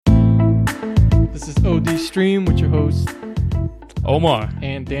This is OD Stream with your host Omar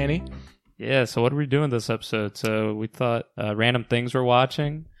and Danny. Yeah, so what are we doing this episode? So we thought random things we're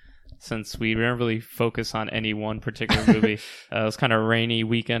watching, since we didn't really focus on any one particular movie. It was kind of a rainy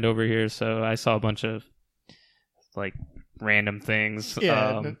weekend over here, so I saw a bunch of like random things.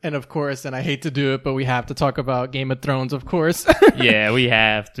 Yeah, and of course, and I hate to do it, but we have to talk about Game of Thrones, of course. Yeah, we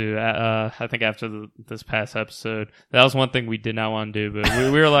have to. I think after this past episode, that was one thing we did not want to do,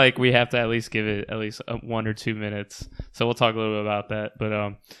 but we were like, we have to at least give it at least 1 or 2 minutes. So we'll talk a little bit about that.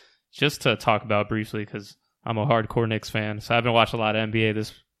 But just to talk about briefly, because I'm a hardcore Knicks fan, so I've been watching a lot of NBA.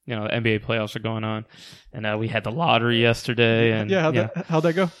 The NBA playoffs are going on, and we had the lottery yesterday. And how'd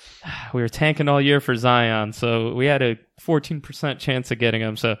that go? We were tanking all year for Zion, so we had a 14% chance of getting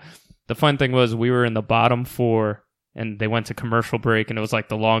him. So the fun thing was we were in the bottom 4, and they went to commercial break, and it was like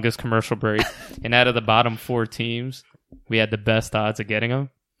the longest commercial break. And out of the bottom 4 teams, we had the best odds of getting him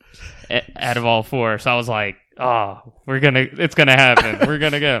out of all 4. So I was like, oh, it's gonna happen. We're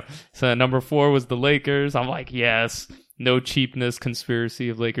gonna go. So number 4 was the Lakers. I'm like, yes, no cheapness conspiracy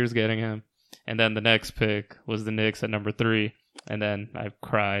of Lakers getting him. And then the next pick was the Knicks at number 3. And then I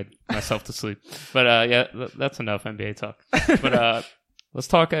cried myself to sleep. But that's enough NBA talk. But let's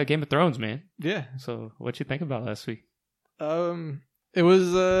talk Game of Thrones, man. Yeah. So what you think about last week? It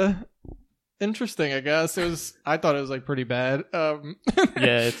was interesting, I guess. I thought it was like pretty bad. Yeah,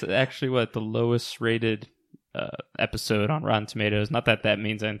 it's actually the lowest rated episode on Rotten Tomatoes. Not that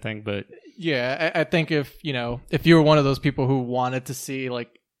means anything, but yeah, I think if you were one of those people who wanted to see like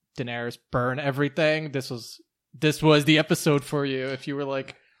Daenerys burn everything, this was the episode for you. If you were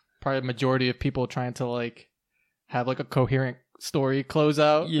like probably the majority of people trying to like have like a coherent story close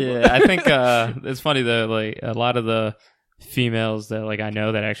out. Yeah, I think it's funny though, like a lot of the females that like I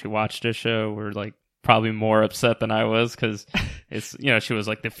know that actually watched this show were like probably more upset than I was, because it's she was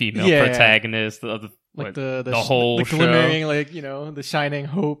like the female protagonist of the whole show, glimmering, like the shining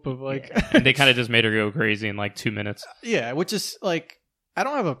hope of like and they kind of just made her go crazy in like 2 minutes. Yeah, which is like, I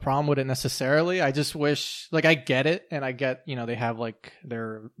don't have a problem with it necessarily. I just wish, like, I get it, and I get they have like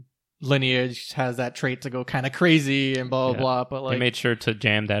their lineage has that trait to go kind of crazy and blah blah blah, but like they made sure to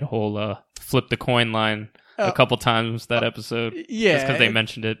jam that whole flip the coin line a couple times that episode. Yeah, just because they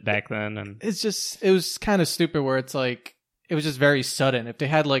mentioned it back then. And it was kind of stupid where it's like it was just very sudden. If they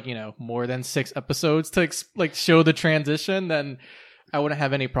had like more than 6 episodes to like show the transition, then I wouldn't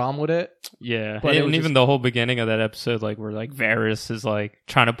have any problem with it. Yeah, but even the whole beginning of that episode, like where like Varys is like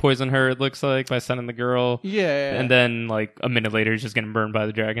trying to poison her, it looks like, by sending the girl. Yeah, and then like a minute later, he's just getting burned by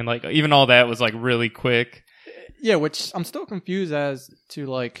the dragon. Like even all that was like really quick. Yeah, which I'm still confused as to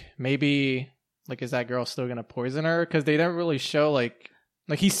like maybe like is that girl still gonna poison her? Because they don't really show like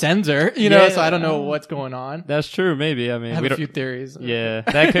he sends her, so I don't know what's going on. That's true. Maybe I mean I have a few theories. Yeah,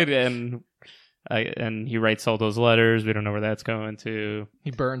 that could and he writes all those letters. We don't know where that's going to.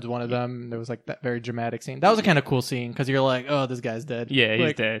 He burns one of them. There was like that very dramatic scene. That was a kind of cool scene because you're like, oh, this guy's dead. Yeah, he's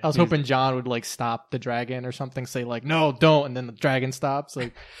like, dead. I was hoping Jon would like stop the dragon or something, say like, no, don't, and then the dragon stops.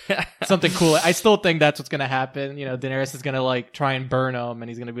 Like something cool. I still think that's what's gonna happen. Daenerys is gonna like try and burn him, and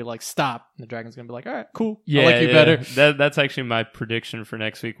he's gonna be like, stop. And the dragon's gonna be like, all right, cool. Yeah, I like you better. That's actually my prediction for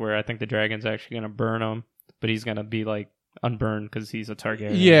next week, where I think the dragon's actually gonna burn him, but he's gonna be like unburned because he's a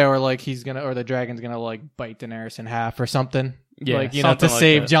Targaryen. Yeah, or like or the dragon's gonna like bite Daenerys in half or something. Yeah, like to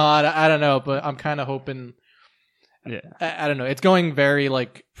save Jon. I don't know, but I'm kind of hoping. Yeah, I don't know. It's going very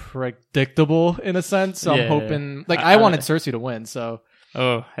like predictable in a sense. So I'm hoping. Like I wanted Cersei to win. So.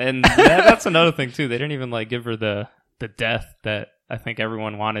 Oh, and that's another thing too. They didn't even like give her the death that I think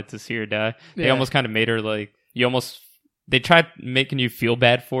everyone wanted to see her die. They almost kind of made her like They tried making you feel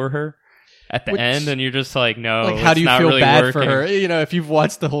bad for her at the end, and you're just like, no, like how do you feel really bad working. for her? If you've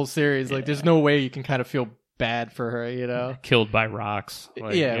watched the whole series, like there's no way you can kind of feel bad for her. Killed by rocks.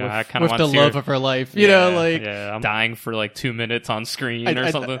 Like, I kind with of the love of her life. I'm dying for like 2 minutes on screen or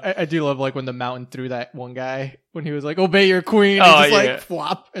something. I do love like when the mountain threw that one guy when he was like, "Obey your queen," and just like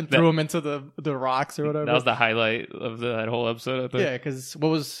flop and threw him into the rocks or whatever. That was the highlight of that whole episode, I think. Yeah, because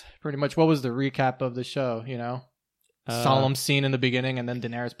what was the recap of the show? Solemn scene in the beginning, and then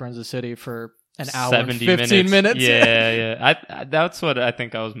Daenerys burns the city for an hour and 15 minutes. Yeah. That's what I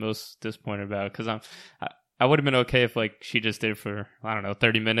think I was most disappointed about, because I would have been okay if like she just did it for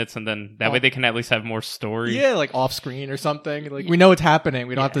 30 minutes, and then that way they can at least have more story. Yeah, like off screen or something. Like we know it's happening.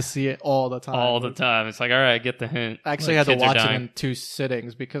 We don't have to see it all the time. All the time. It's like, all right, I get the hint. I actually had to watch it in 2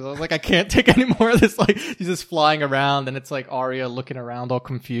 sittings because I was like, I can't take any more of this. Like he's just flying around, and it's like Arya looking around all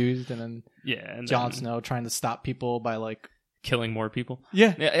confused, and then Jon Snow trying to stop people by like killing more people.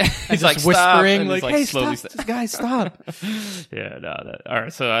 Yeah. He's just like, whispering, "Stop," and like, he's, hey, slowly stop, guys, stop. Yeah, no. All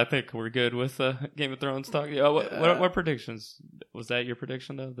right, so I think we're good with Game of Thrones talk. Yeah, what predictions? Was that your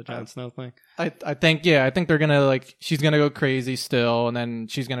prediction though? The Jon Snow thing? I think they're gonna like she's gonna go crazy still, and then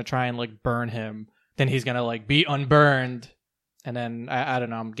she's gonna try and like burn him. Then he's gonna like be unburned, and then I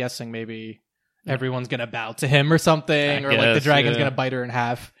don't know. I'm guessing maybe everyone's gonna bow to him or something, or like the dragon's gonna bite her in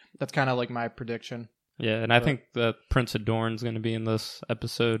half. That's kind of like my prediction. Yeah, and I think the Prince of Dorne's going to be in this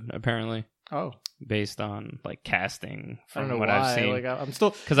episode, apparently. Oh. Based on, like, casting from I don't know what why. I've seen. Like, I'm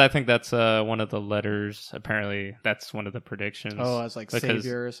still... Because I think that's one of the letters. Apparently, that's one of the predictions. Oh, as like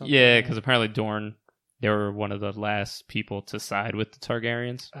savior or something? Yeah, because apparently Dorne, they were one of the last people to side with the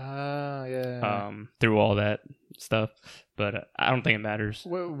Targaryens. Yeah. Through all that stuff. But I don't think it matters.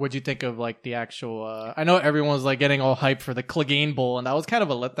 What'd you think of like the actual? I know everyone was like getting all hyped for the Clegane Bowl, and that was kind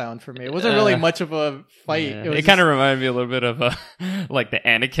of a letdown for me. It wasn't really much of a fight. Yeah. It kind of reminded me a little bit of like the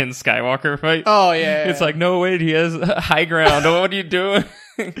Anakin Skywalker fight. Oh yeah, it's like, no, wait, he has high ground. What are you doing?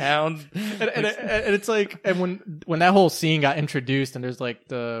 Hounds. And it's like, and when that whole scene got introduced, and there's like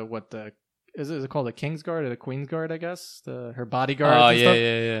is it called the King's Guard or the Queen's Guard? I guess her bodyguards. Oh and yeah, stuff.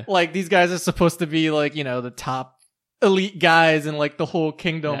 yeah. Like these guys are supposed to be like the top elite guys in like the whole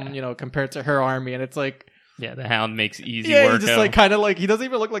kingdom, compared to her army, and it's like, yeah, the Hound makes easy work. He just like kind of like, he doesn't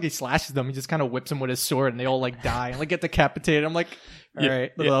even look like he slashes them. He just kind of whips them with his sword, and they all like die and like get decapitated. I'm like, all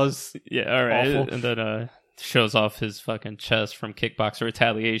right, that was all right, awful. And then shows off his fucking chest from Kickboxer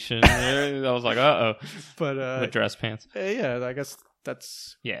Retaliation. I was like, but with dress pants. Yeah, I guess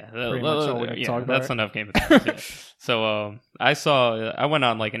that's pretty much all we can talk about. That's enough Game of Thrones. Yeah. So I went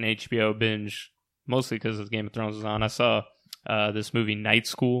on like an HBO binge. Mostly because Game of Thrones was on. I saw this movie Night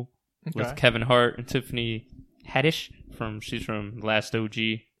School with Kevin Hart and Tiffany Haddish she's from Last OG.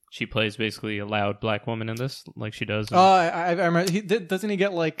 She plays basically a loud black woman in this, like she does. I remember. Doesn't he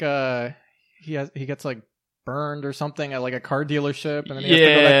get like he gets like burned or something at like a car dealership, and then he has to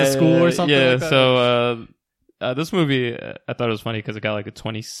go back to school or something? Yeah. Like that? So this movie, I thought it was funny because it got like a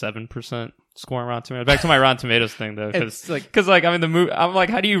 27% score on Rotten Tomatoes. Back to my Rotten Tomatoes thing though, because I mean the movie. I'm like,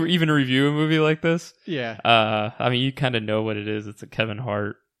 how do you even review a movie like this? Yeah. I mean, you kind of know what it is. It's a Kevin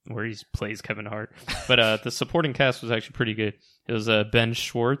Hart where he plays Kevin Hart, but the supporting cast was actually pretty good. It was Ben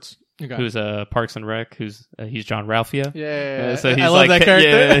Schwartz, who's Parks and Rec, he's John Ralphio. Yeah. So he's I love that character.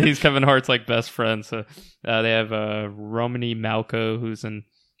 Yeah, he's Kevin Hart's like best friend. So they have Romany Malco, who's a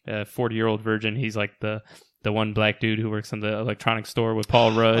 40-year-old virgin. He's like the one black dude who works in the electronics store with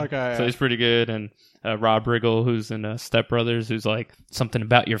Paul Rudd. So he's pretty good. And Rob Riggle, who's in Step Brothers, who's like something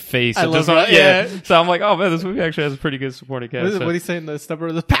about your face. I love that. Yeah. So I'm like, oh man, this movie actually has a pretty good supporting cast. What did he say in the Step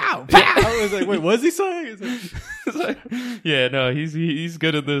Brothers? Pow! Pow! I was like, wait, what is he saying? Yeah, no, he's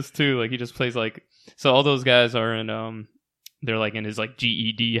good at this too. Like he just plays like, so all those guys are in they're like in his like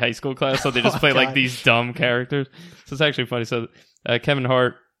GED high school class, so they just play like these dumb characters. So it's actually funny. So Kevin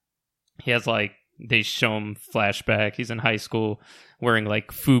Hart, he has like, they show him flashback. He's in high school wearing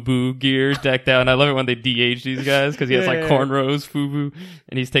like FUBU gear decked out. And I love it when they de-age these guys because he has like cornrows, FUBU,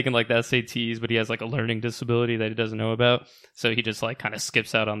 and he's taking like the SATs, but he has like a learning disability that he doesn't know about. So he just like kind of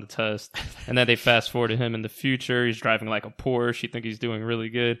skips out on the test. And then they fast forward to him in the future. He's driving like a Porsche. You think he's doing really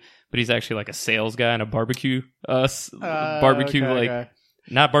good, but he's actually like a sales guy in a barbecue, not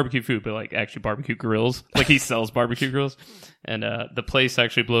barbecue food, but like actually barbecue grills. Like he sells barbecue grills. And the place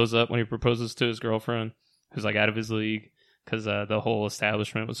actually blows up when he proposes to his girlfriend, who's like out of his league, because the whole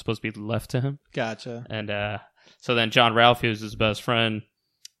establishment was supposed to be left to him. Gotcha. And so then John Ralphio, who's his best friend,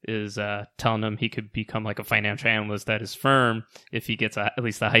 is telling him he could become like a financial analyst at his firm if he gets at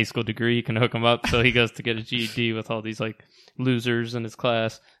least a high school degree. He can hook him up. So he goes to get a GED with all these like losers in his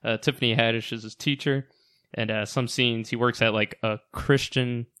class. Tiffany Haddish is his teacher. And some scenes he works at like a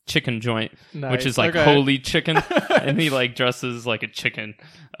Christian chicken joint, which is like holy chicken, and he like dresses like a chicken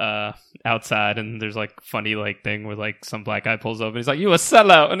outside, and there's like funny like thing where like some black guy pulls up and he's like, "You a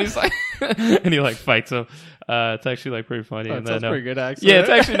sellout," and he's like, and he like fights him. It's actually like pretty funny. And then, pretty good actually. Yeah, it's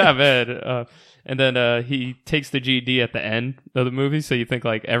actually not bad. And then he takes the GED at the end of the movie, so you think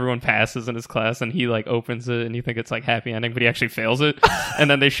like everyone passes in his class, and he like opens it, and you think it's like happy ending, but he actually fails it. And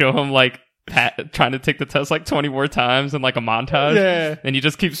then they show him like trying to take the test like 20 more times in like a montage, and he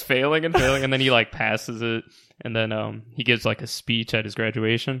just keeps failing, and then he like passes it, and then he gives like a speech at his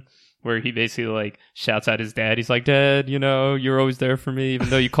graduation where he basically like shouts at his dad. He's like, "Dad, you know, you're always there for me,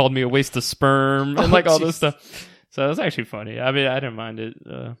 even though you called me a waste of sperm," and like all this stuff. So it was actually funny. I mean, I didn't mind it.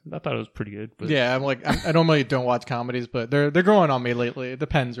 I thought it was pretty good. But. Yeah, I'm like, I normally don't watch comedies, but they're growing on me lately. It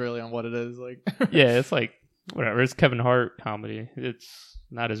depends really on what it is. Like, yeah, it's like whatever. It's Kevin Hart comedy. It's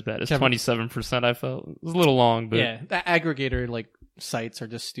not as bad. It's Kevin- 27%. I felt it was a little long, but Yeah, the aggregator like sites are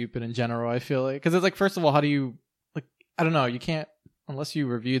just stupid in general. I feel like because it's like first of all, how do you like? I don't know. You can't unless you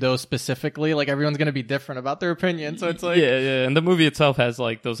review those specifically. Like everyone's gonna be different about their opinion, so it's like yeah. And the movie itself has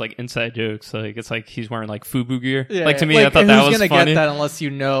like those like inside jokes. Like it's like he's wearing like FUBU gear. Yeah, like to me, I thought that was who's gonna funny. get that unless you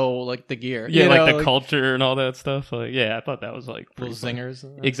know like the gear? Yeah, you like know, the culture and all that stuff. Like yeah, I thought that was like little pretty funny.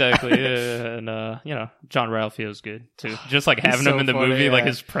 zingers. Exactly, yeah, and you know, John Ralphio's good too. Just like having so him in the funny, movie, like yeah.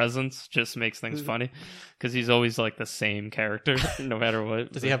 his presence just makes things funny because he's always like the same character no matter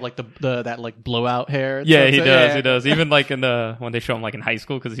what. Does he have like the that like blowout hair? Yeah, So- he so- does. yeah. He does. Even like in the when they show him like in high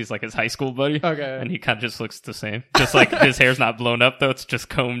school because he's like his high school buddy. Okay. And he kind of just looks the same. Just like his hair's not blown up though; it's just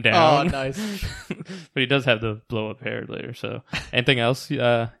combed Oh, down. nice. But he does have the blow up hair later. So, anything else you've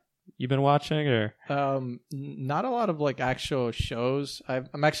been watching or? Not a lot of like actual shows.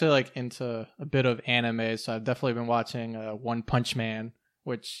 I'm actually like into a bit of anime, so I've definitely been watching One Punch Man,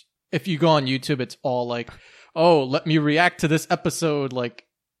 which if you go on YouTube, it's all like, oh, let me react to this episode, like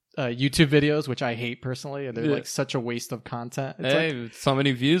YouTube videos, which I hate personally, and they're Yeah. like such a waste of content. It's like, Hey, so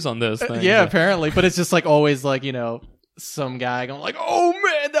many views on those things. yeah, apparently, but it's just like always like, you know, some guy going like, oh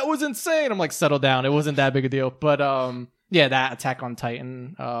man, that was insane. I'm like, settle down. It wasn't that big a deal. But yeah, that Attack on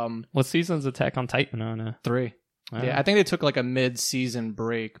Titan, What season's Attack on Titan on? 3. Yeah, I think they took like a mid-season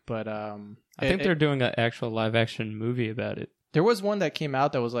break, but I think they're doing an actual live action movie about it. there was one that came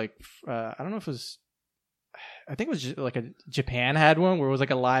out that was like I don't know if it was, I think it was like a Japan had one where it was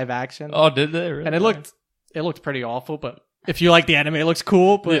like a live action, Oh, did they? Really? and it looked pretty awful. But if you like the anime, it looks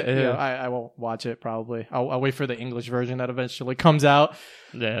cool. But Yeah, you know, yeah. I won't watch it probably. I'll wait for the English version that eventually comes out.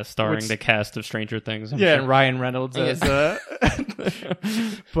 Yeah, starring Which- the cast of Stranger Things. I'm Yeah, sure. and Ryan Reynolds as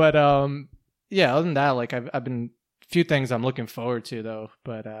but yeah, other than that, like I've been few things I'm looking forward to though,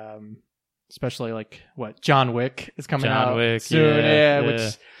 but especially like what John Wick is coming John out Wick, soon. yeah.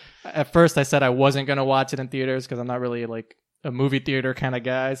 Which at first I said I wasn't gonna watch it in theaters because I'm not really like a movie theater kind of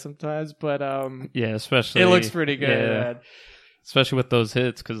guy sometimes, but Yeah, especially it looks pretty good. Yeah. Man. Especially with those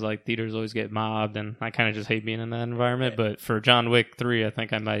hits, because like theaters always get mobbed, and I kind of just hate being in that environment. But for John Wick 3, I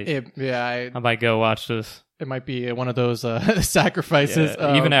think I might I might go watch this. It might be one of those sacrifices.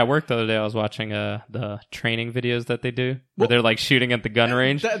 Yeah. Even at work the other day, I was watching the training videos that they do, where Well, they're like shooting at the gun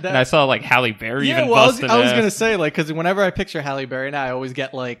range, that- and I saw like Halle Berry yeah, even well, busting I was ass. gonna say like because whenever I picture Halle Berry now, I always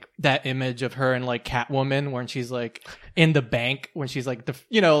get like that image of her in like Catwoman when she's like in the bank when she's like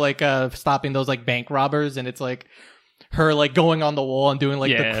stopping those like bank robbers, and it's like her like going on the wall and doing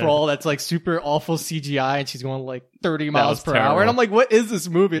like Yeah. the crawl that's like super awful CGI, and she's going like 30 That miles was per hour, terrible. and I'm like, what is this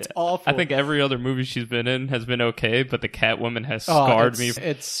movie? It's awful. I think every other movie she's been in has been okay, but the Catwoman has Oh, scarred me.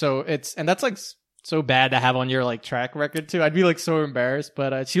 and that's like so bad to have on your like track record too. I'd be like so embarrassed,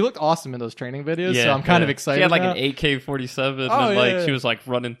 but she looked awesome in those training videos, so I'm kind of excited. She had like now. an AK-47, Oh, and like yeah. she was like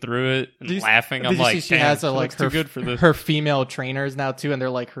running through it and Did you- laughing. Did I'm you like, see she damn, has she like looks her too good for this. her female trainers now too, and they're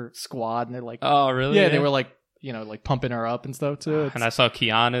like her squad, and they're like, Oh, really? yeah, they were like like pumping her up and stuff too. And I saw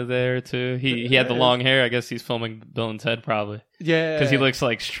Keanu there too. He had the long hair. I guess he's filming Bill and Ted probably yeah, because he looks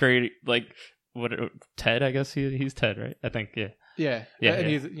like straight like what Ted. I guess he's Ted, right? I think yeah. yeah, Yeah,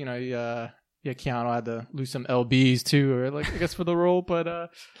 and yeah. he's Keanu had to lose some lbs too, or like I guess for the role, but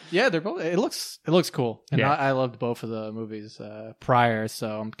yeah, they're both. It looks cool, and Yeah. I loved both of the movies prior,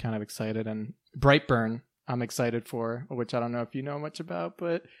 so I'm kind of excited. And Brightburn, I'm excited for, which I don't know if you know much about,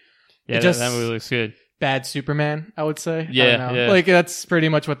 but Yeah, It just- that movie looks good. bad Superman, I would say. I Yeah, don't know. yeah. Like that's pretty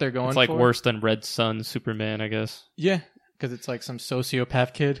much what they're going. It's like for. worse than Red Sun Superman, I guess. Yeah, because it's like some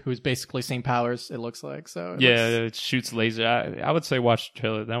sociopath kid who's basically same powers. It looks like so. It Yeah, looks- it shoots laser. I would say watch the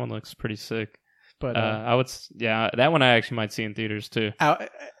trailer. That one looks pretty sick. but That one I actually might see in theaters too.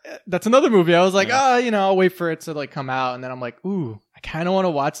 that's another movie. I was like, Yeah. I'll wait for it to like come out, and then I'm like, ooh, I kind of want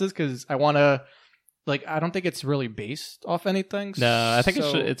to watch this because I want to. Like, I don't think it's really based off anything. No, I think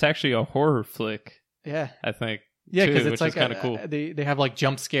so- it's actually a horror flick. yeah, I think. yeah, too, because which it's like is kinda cool. They have like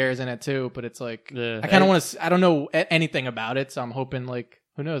jump scares in it too, but it's like Yeah. I kind of want to. I don't know anything about it, so I'm hoping like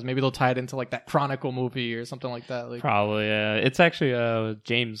who knows, maybe they'll tie it into like that Chronicle movie or something like that. Like Probably, yeah. It's actually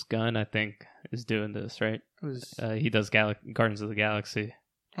James Gunn, I think, is doing this, right? it was. He does Guardians of the Galaxy.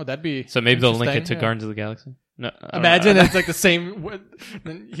 Oh, that'd be So maybe they'll link it to interesting, yeah. Guardians of the Galaxy. No, I don't Imagine know. it's like the same.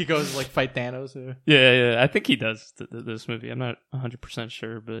 Then he goes like fight Thanos, Yeah. I think he does this movie. I'm not 100%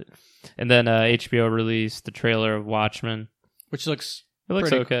 sure, but and then HBO released the trailer of Watchmen. which looks. It looks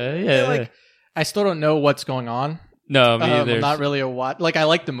Pretty- okay. Yeah, like yeah. I still don't know what's going on. No, me either. I'm not really a watch. Like I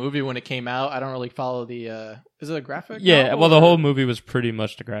liked the movie when it came out. I don't really follow the. Is it a graphic? Yeah, novel, well, the or- whole movie was pretty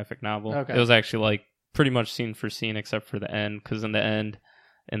much the graphic novel. Okay. It was actually like pretty much scene for scene except for the end, because in the end,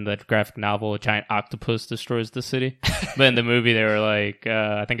 in the graphic novel, a giant octopus destroys the city. But in the movie, they were like,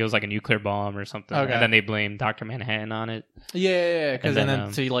 I think it was like a nuclear bomb or something. Okay. And then they blamed Dr. Manhattan on it. Yeah, because And then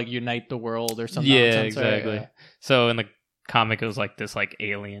then, to like unite the world or something. Yeah, nonsense, right? exactly. Yeah. So in the comic, it was like this like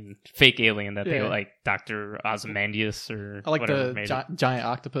fake alien that they Yeah. like Dr. Ozymandias or I like whatever the made it. giant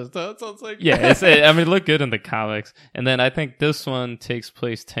octopus. That sounds like Yeah, I mean, it looked good in the comics. And then I think this one takes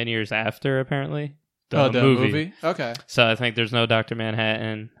place 10 years after, apparently. the movie. Okay. So I think there's no Dr.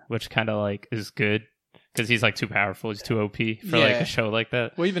 Manhattan, which kind of like is good because he's like too powerful. He's too OP for like Yeah. a show like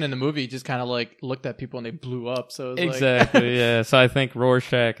that. Well, even in the movie, he just kind of like looked at people and they blew up. So it was Exactly, yeah. So I think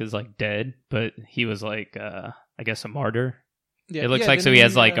Rorschach is like dead, but he was like, I guess, a martyr. yeah, It looks yeah, like so didn't he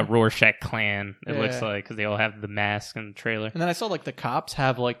has like uh, a Rorschach clan. It looks Yeah. like because they all have the mask and the trailer. And then I saw like the cops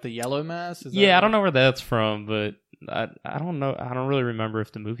have like the yellow mask. Is that Yeah, I right? don't know where that's from, but I don't know. I don't really remember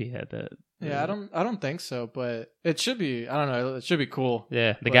if the movie had that. Yeah, I don't think so, but it should be. I don't know. It should be cool.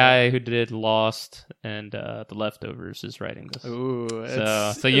 Yeah, the But- guy who did Lost and The Leftovers is writing this. Ooh,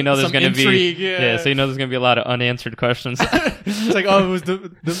 So you know there's some going to be intrigue, yeah. so you know there's going to be a lot of unanswered questions. It's like, oh, it was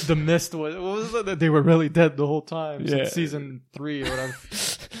the mist. What was it? They were really dead the whole time. Yeah. Since season 3 or whatever.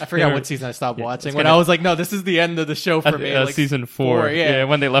 I forgot what season I stopped yeah, watching. it's When gonna- I was like, no, this is the end of the show for me. Like, season 4. yeah.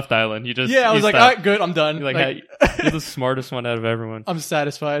 When they left Island, you just yeah, I was you like, stopped. all right, good, I'm done. You're like, Like, hey, you're the smartest one out of everyone. I'm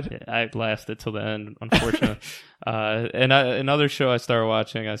satisfied. Yeah, I lasted till the end, unfortunately. Another show I started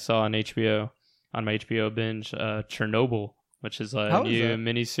watching, I saw on HBO, on my HBO binge, Chernobyl, which is a How is new that?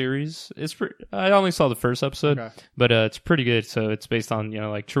 miniseries. It's I only saw the first episode, Okay. but it's pretty good. So it's based on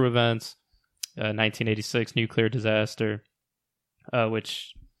like true events, 1986 nuclear disaster,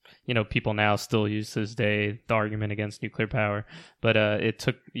 which people now still use to this day the argument against nuclear power. But it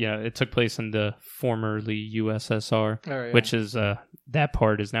took place in the formerly USSR, Oh, yeah. which is that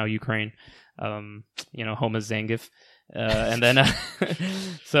part is now Ukraine. Home is Zangief. And then,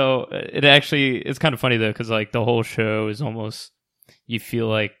 so it's kind of funny though, because like the whole show is almost, you feel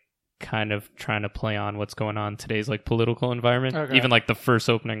like kind of trying to play on what's going on in today's like political environment. Okay. Even like the first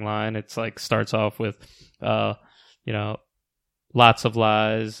opening line, it's like starts off with, lots of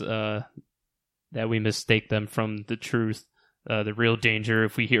lies, that we mistake them from the truth. The real danger,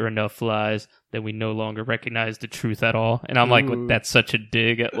 if we hear enough lies, then we no longer recognize the truth at all. And I'm like, Ooh. that's such a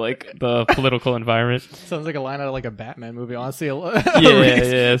dig at like the political environment. Sounds like a line out of like a Batman movie, honestly.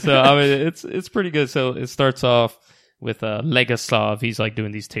 Yeah. So I mean, it's pretty good. So it starts off with Legasov. He's like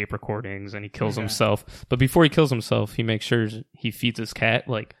doing these tape recordings and he kills Okay. himself. But before he kills himself, he makes sure he feeds his cat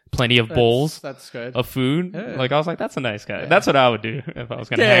like plenty of bowls That's good. of food. Yeah. Like I was like, that's a nice guy. Yeah. That's what I would do if I was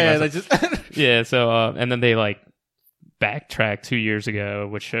gonna hang yeah, myself. they just Yeah, so and then they like backtrack 2 years ago,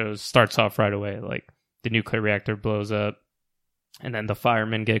 which starts off right away. Like the nuclear reactor blows up, and then the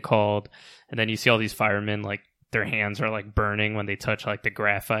firemen get called, and then you see all these firemen like their hands are like burning when they touch like the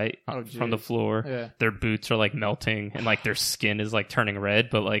graphite Oh, from the geez. floor. yeah. Their boots are like melting, and like their skin is like turning red,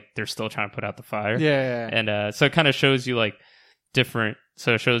 but like they're still trying to put out the fire. Yeah. And so it kind of shows you like different.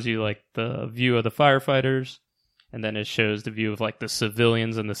 So it shows you like the view of the firefighters, and then it shows the view of like the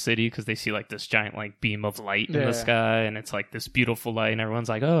civilians in the city because they see like this giant like beam of light in Yeah. the sky, and it's like this beautiful light, and everyone's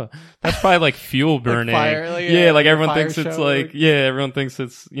like, "Oh, that's probably like fuel burning." fire, like, yeah, yeah, like like a everyone fire thinks it's show, like like- everyone thinks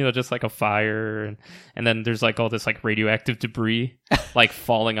it's just like a fire, and then there's like all this like radioactive debris like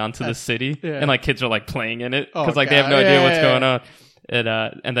falling onto the city, Yeah. and like kids are like playing in it Oh, because like they have God. no idea Yeah, what's yeah, going yeah.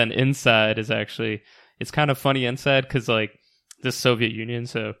 on. And then inside is actually, it's kind of funny inside because like this Soviet Union,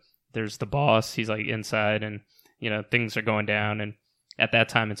 so there's the boss, he's like inside, and things are going down, and at that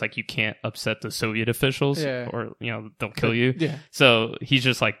time it's like you can't upset the Soviet officials Yeah. or they'll kill you. Yeah. So he's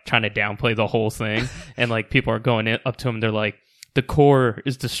just like trying to downplay the whole thing, and like people are going up to him, they're like, the core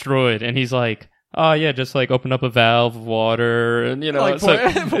is destroyed, and he's like, oh yeah, just like open up a valve of water, and Like, so,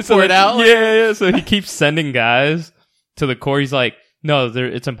 pour it out, like- yeah. So he keeps sending guys to the core. He's like, no,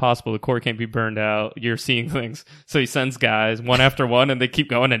 it's impossible. The core can't be burned out. You're seeing things. So he sends guys one after one, and they keep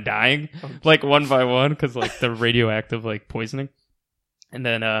going and dying, like one by one, because like the radioactive like poisoning. And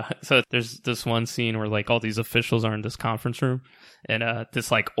then so there's this one scene where like all these officials are in this conference room, and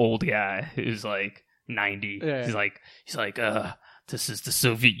this like old guy who's like 90. Yeah. He's like this is the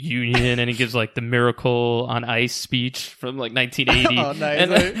Soviet Union, and he gives like the Miracle on Ice speech from like 1980. Oh,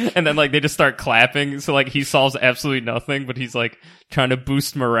 nice. And then like they just start clapping. So like he solves absolutely nothing, but he's like trying to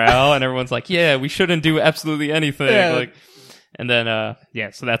boost morale, and everyone's like, yeah, we shouldn't do absolutely anything. Yeah. Like, and then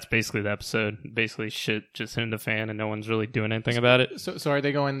so that's basically the episode. Basically shit just hitting the fan, and no one's really doing anything about it. So are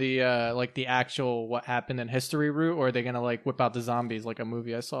they going the like the actual what happened in history route, or are they gonna like whip out the zombies like a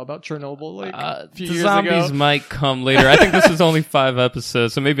movie I saw about Chernobyl like a few The years zombies ago? might come later. I think this is only 5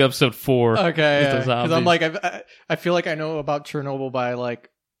 episodes, so maybe episode 4. Okay, is the because zombies. I'm like I feel like I know about Chernobyl by like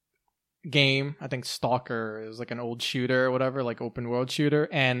game. I think Stalker. It was like an old shooter or whatever, like open world shooter,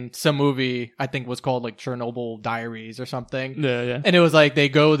 and some movie I think was called like Chernobyl Diaries or something. Yeah. And it was like they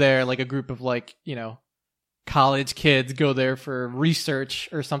go there, like a group of like college kids go there for research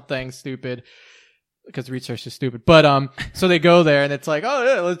or something stupid. Because research is stupid, but so they go there and it's like, oh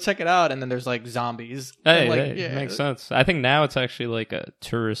yeah, let's check it out, and then there's like zombies. Hey, like, hey, makes sense. I think now it's actually like a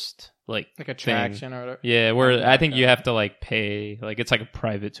tourist like attraction or whatever. Yeah, where I think you have to like pay, like it's like a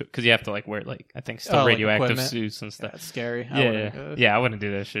private because you have to like wear like I think still radioactive like suits and stuff. Yeah, it's scary. I wouldn't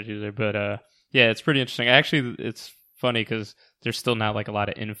do that shit either. But yeah, it's pretty interesting. Actually, it's funny because there's still not like a lot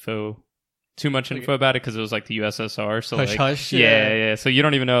of too much info about it because it was like the USSR. So hush. Yeah. So you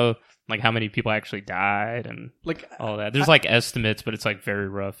don't even know like how many people actually died and like all that. There's like estimates, but it's like very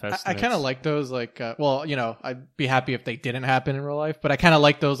rough estimates. I kind of like those. Like, I'd be happy if they didn't happen in real life, but I kind of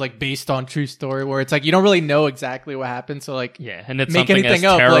like those like based on true story where it's like you don't really know exactly what happened. So like, yeah, and it's make something anything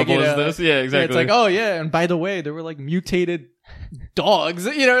as up, terrible like, as this. Yeah, exactly. Yeah, it's like, oh yeah, and by the way, there were like mutated dogs.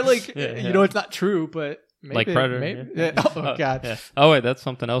 It's not true, but. Maybe, like Predator. Maybe. Yeah. Oh god. Yeah. Oh wait, that's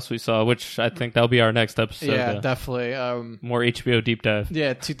something else we saw, which I think that'll be our next episode. Yeah, definitely. More HBO deep dive.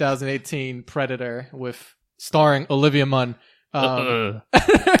 Yeah, 2018 Predator with starring Olivia Munn. Sorry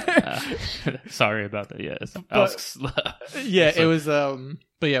about that. Yes. Yeah, it was.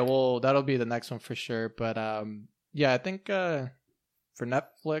 But yeah, well, that'll be the next one for sure. But yeah, I think for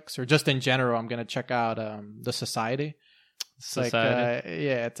Netflix or just in general, I'm gonna check out The Society. It's Society.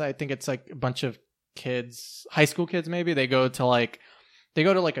 like I think it's like a bunch of kids, high school kids maybe. They go to like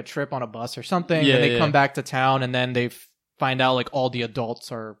a trip on a bus or something, and they come back to town, and then they find out like all the adults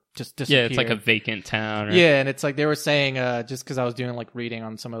are just disappeared. Yeah, it's like a vacant town. Right? Yeah, and it's like they were saying just because I was doing like reading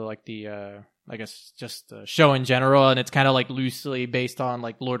on some of like the I guess just the show in general, and it's kind of like loosely based on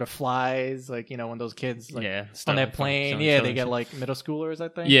like Lord of Flies, like when those kids like on that plane, they get like middle schoolers, I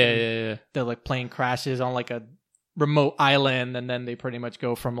think. Yeah. The like plane crashes on like a remote island, and then they pretty much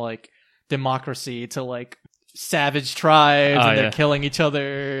go from like democracy to like savage tribes, and they're killing each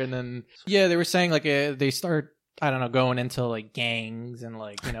other, and then they were saying like they start going into like gangs, and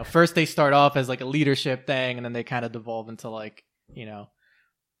like first they start off as like a leadership thing, and then they kind of devolve into like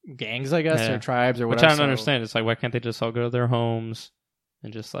gangs, I guess, or tribes or whatever. Which I don't understand. It's like, why can't they just all go to their homes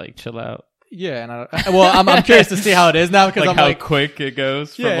and just like chill out? Yeah, and I'm curious to see how it is now, because like I'm how like quick it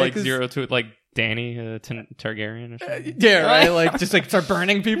goes from like 0 to like Danny Targaryen or something. Yeah, right. Like just like start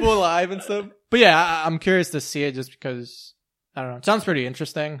burning people alive and stuff. But yeah, I'm curious to see it just because I don't know. It sounds pretty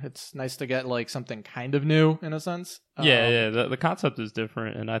interesting. It's nice to get like something kind of new in a sense. Yeah. The concept is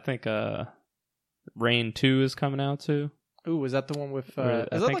different, and I think Reign 2 is coming out too. Ooh, is that the one with? Is I that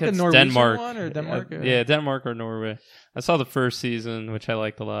think like a it's Norwegian Denmark. one or Denmark? Yeah, Denmark or Norway. I saw the first season, which I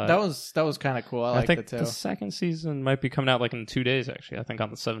liked a lot. That was kind of cool. I liked it too. The second season might be coming out like in 2 days. Actually, I think on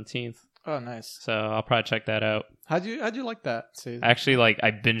the 17th. Oh, nice. So I'll probably check that out. How'd you like that season? Actually, like I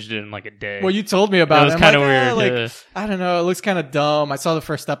binged it in like a day. Well, you told me about it. It was kind of weird. Like, I don't know. It looks kind of dumb. I saw the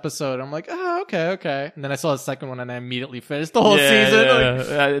first episode. I'm like, oh, okay. And then I saw the second one, and I immediately finished the whole season.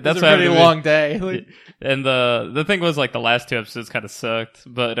 Yeah. Like, that's a pretty long day. Like, and the thing was like the last 2 episodes kind of sucked,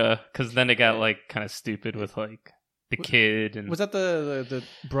 but because then it got like kind of stupid with like the kid. And was that the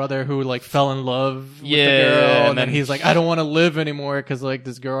brother who like fell in love with the girl, and then he's like, I don't want to live anymore because like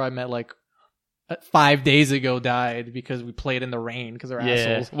this girl I met like 5 days ago died because we played in the rain because they're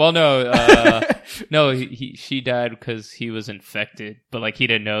assholes. Well, no, no, she died because he was infected, but like he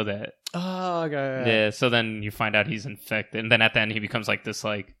didn't know that. Oh, okay. Yeah, so then you find out he's infected, and then at the end he becomes like this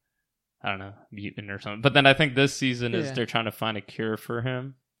like I don't know, mutant or something. But then I think this season is they're trying to find a cure for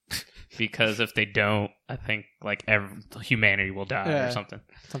him. Because if they don't, I think like humanity will die or something.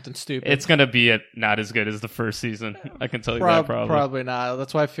 Something stupid. It's gonna be not as good as the first season. I can tell you that probably not.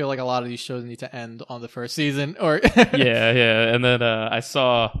 That's why I feel like a lot of these shows need to end on the first season. Or yeah. And then I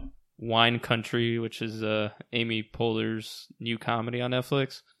saw Wine Country, which is Amy Poehler's new comedy on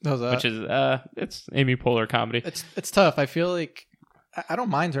Netflix. How's that? Which is it's Amy Poehler comedy. It's tough. I feel like. I don't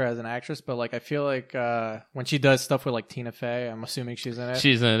mind her as an actress, but like I feel like when she does stuff with like Tina Fey, I'm assuming she's in it.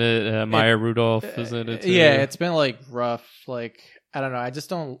 She's in it. Maya Rudolph is in it too. Yeah, it's been like rough. Like I don't know. I just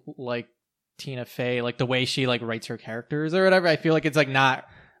don't like Tina Fey, like the way she like writes her characters or whatever. I feel like it's like not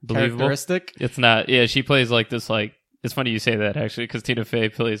believable. Characteristic. It's not. Yeah, she plays like this. Like it's funny you say that actually, because Tina Fey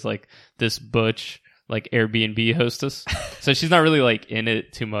plays like this butch like Airbnb hostess. So she's not really like in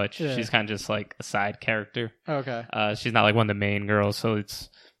it too much. Yeah. She's kind of just like a side character. Okay. She's not like one of the main girls. So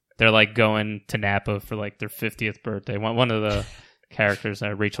they're like going to Napa for like their 50th birthday. One of the characters,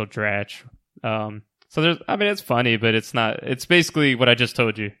 Rachel Dratch. So it's funny, but it's not. It's basically what I just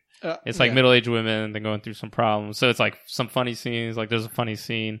told you. It's like yeah. middle-aged women, they're going through some problems. So it's like some funny scenes. Like there's a funny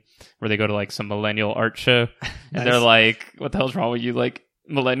scene where they go to like some millennial art show, and they're like, "What the hell's wrong with you, like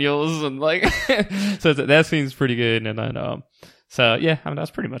millennials?" And like, so that scene's pretty good. And then, so yeah, I mean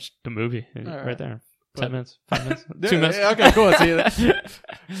that's pretty much the movie right there. 10 minutes, 5 minutes, 2 minutes. Okay, cool. See that.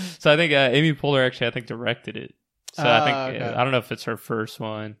 So I think Amy Poehler actually, I think, directed it. So I think okay. I don't know if it's her first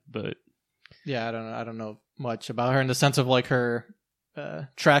one, but Yeah, I don't know much about her in the sense of like her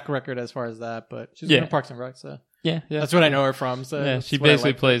track record as far as that, but she's in Parks and Rec, so yeah, that's what I know her from. So yeah, she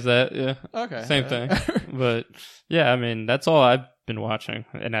basically plays that. Yeah, okay, same thing. But yeah, I mean that's all I've been watching,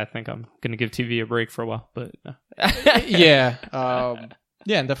 and I think I'm gonna give TV a break for a while. But yeah,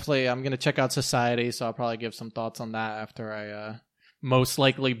 yeah, and definitely I'm gonna check out Society, so I'll probably give some thoughts on that after I most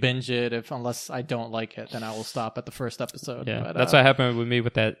likely binge it. Unless I don't like it, then I will stop at the first episode. Yeah, but, that's what happened with me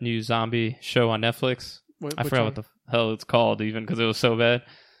with that new zombie show on Netflix. I forgot what the hell it's called, even because it was so bad.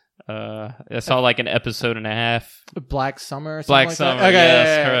 I saw like an episode and a half. Black Summer. Or Black like Summer. That? Okay,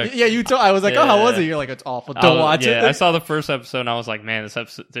 yes, correct. Yeah, you told. I was like, oh, how was it? You're like, it's awful. Don't watch it. I saw the first episode and I was like, man,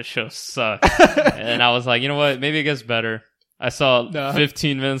 this show sucks. And I was like, you know what? Maybe it gets better. I saw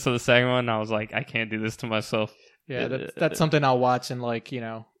 15 minutes of the second one. And I was like, I can't do this to myself. Yeah, that's something I'll watch in like,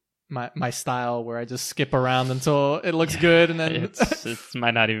 my style where I just skip around until it looks good, and then it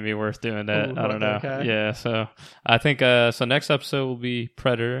might not even be worth doing that. Ooh, I don't know. okay. Yeah, so I think so next episode will be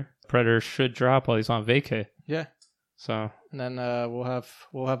Predator. Predator should drop while he's on vacay. Yeah. So and then we'll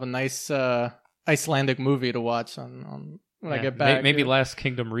have a nice Icelandic movie to watch on when I get back. Maybe Last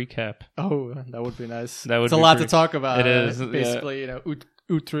Kingdom recap. Oh, that would be nice. That would. It's a lot to talk about. It is basically,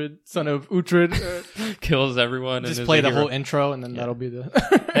 Uhtred, son of Uhtred, kills everyone. Just play the whole intro, and then that'll be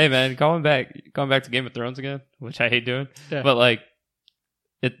the. Hey man, going back to Game of Thrones again, which I hate doing, but like,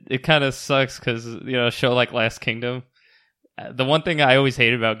 it kind of sucks because a show like Last Kingdom. The one thing I always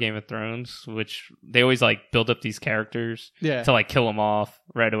hated about Game of Thrones, which they always like build up these characters to like kill them off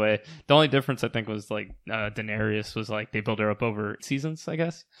right away. The only difference I think was like Daenerys was like they build her up over seasons, I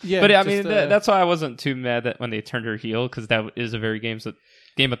guess. Yeah, but I mean that's why I wasn't too mad that when they turned her heel, because that is a very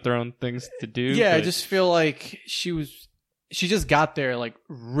Game of Thrones things to do. Yeah, I just feel like she just got there like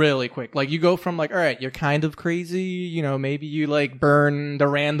really quick. Like you go from like, all right, you're kind of crazy, maybe you like burn the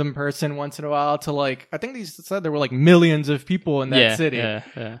random person once in a while, to like, I think they said there were like millions of people in that city. Yeah.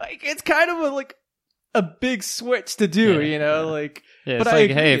 Like it's kind of a big switch to do, like. Yeah, it's but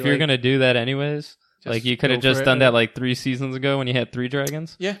like, hey, if you're gonna do that anyways, like you could have just done that like 3 seasons ago when you had 3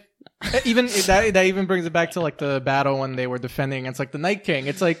 dragons. Yeah. Even that even brings it back to like the battle when they were defending against like the Night King.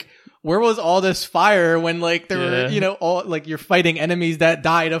 It's like, where was all this fire when like there were all like you're fighting enemies that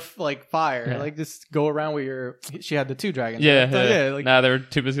died of like fire? Like just go around with she had the 2 dragons. Like, they were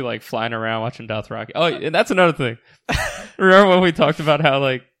too busy like flying around watching Dothraki. Oh, and that's another thing. Remember when we talked about how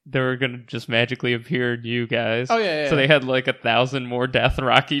like they were gonna just magically appear new guys? Oh yeah. So they had like 1,000 more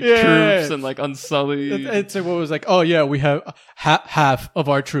Dothraki troops and like Unsullied. It's what was like, oh yeah, we have half of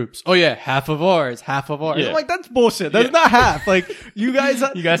our troops. Oh yeah, half of ours. Yeah. I'm like, that's bullshit. That's not half. Like you guys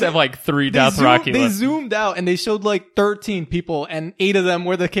have like 3 Dothraki. They zoomed out and they showed like 13 people, and 8 of them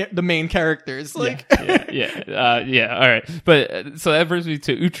were the main characters. Like all right. But so that brings me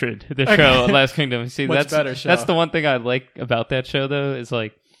to Uhtred, the show Last Kingdom. See, Much better show. That's the one thing I like about that show though, is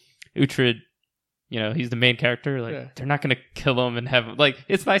like Uhtred, he's the main character. Like they're not gonna kill him and have like,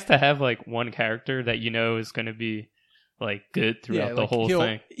 it's nice to have like one character that is gonna be like good throughout the whole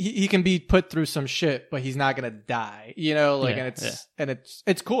thing. He can be put through some shit, but he's not gonna die. And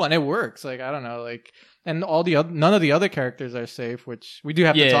it's cool and it works. Like I don't know, like. And none of the other characters are safe, which we do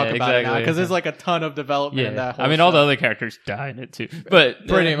have to talk about it now, because there's like a ton of development in that whole show. all the other characters die in it too, but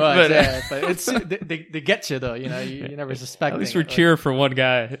pretty much. But it's they get you though. You never suspect. At least we're cheering for one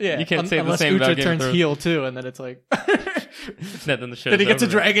guy. Yeah, you can't say the same about Game of Thrones. Turns heel too, and then it's like. Then the show. Then he gets a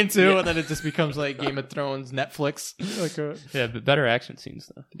dragon too, and then it just becomes like Game of Thrones Netflix. But better action scenes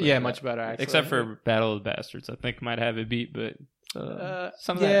though. But, much better. Actually. Except for Battle of the Bastards, I think might have it beat, but. That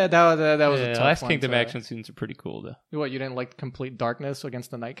was a tough Last one, Kingdom action scenes are pretty cool though. What, you didn't like complete darkness against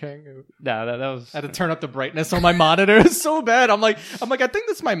the Night King? Nah, that was. I had to turn up the brightness on my monitor. It's so bad. I'm like, I think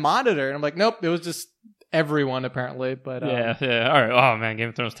that's my monitor, and I'm like, nope, it was just everyone apparently. But All right. Oh man, Game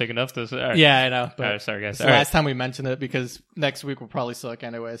of Thrones taking enough this. Right. Yeah, I know. But all right, sorry guys. It's the last time we mentioned it, because next week will probably suck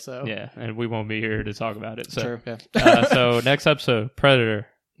anyway. So yeah, and we won't be here to talk about it. So sure, yeah. So next episode, Predator.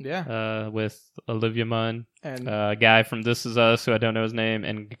 Yeah. With Olivia Munn and a guy from This Is Us, who I don't know his name,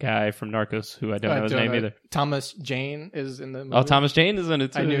 and a guy from Narcos, who I don't know his name either. Thomas Jane is in the movie. Oh, Thomas Jane is in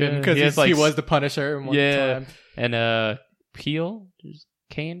it too. I knew him because he was the Punisher. One time. And Peel.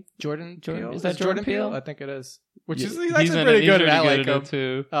 Kane? Jordan Jordan- Peele? is that Jordan Peele? I think it is. Which Yeah, is he's actually pretty good. I like him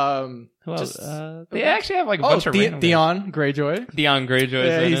too. Who else? Just- They actually have like a bunch of random guys. Theon Greyjoy. Theon Greyjoy's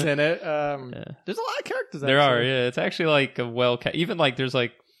Yeah, in he's it. in it. Yeah. There's a lot of characters. There actually. are, yeah. It's actually like a even like there's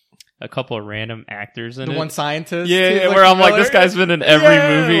like a couple of random actors in The it. one scientist. Yeah, he's, yeah, like, where I'm like, Miller. this guy's been in every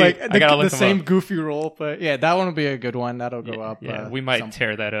movie. Like, I gotta look the him same up. goofy role, but yeah, that one will be a good one. That'll go up. Yeah, we might some-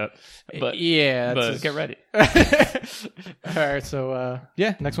 tear that up. But yeah, but just- get ready. All right, so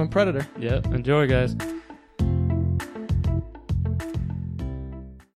yeah, next one, Predator. Yep. Enjoy, guys.